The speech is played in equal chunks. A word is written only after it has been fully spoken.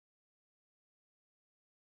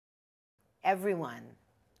Everyone,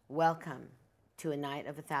 welcome to a night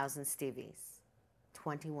of 1,000 Stevies.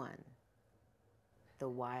 21, the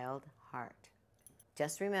wild heart.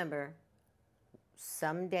 Just remember,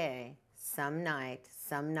 someday, some night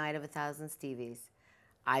of 1,000 Stevies,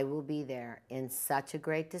 I will be there in such a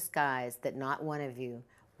great disguise that not one of you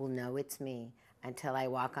will know it's me until I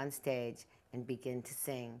walk on stage and begin to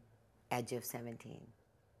sing Edge of 17.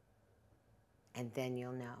 And then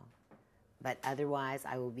you'll know. But otherwise,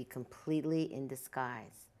 I will be completely in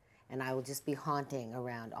disguise, and I will just be haunting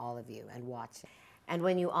around all of you and watching. And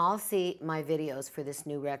when you all see my videos for this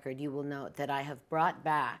new record, you will note that I have brought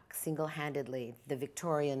back, single-handedly, the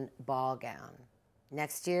Victorian ball gown.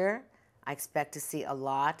 Next year, I expect to see a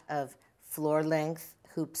lot of floor-length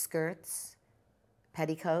hoop skirts,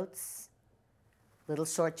 petticoats, little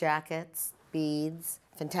short jackets, beads,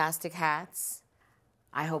 fantastic hats.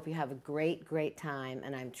 I hope you have a great, great time,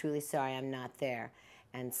 and I'm truly sorry I'm not there.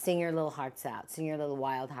 And sing your little hearts out. Sing your little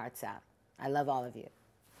wild hearts out. I love all of you.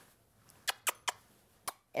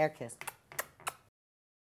 Air kiss.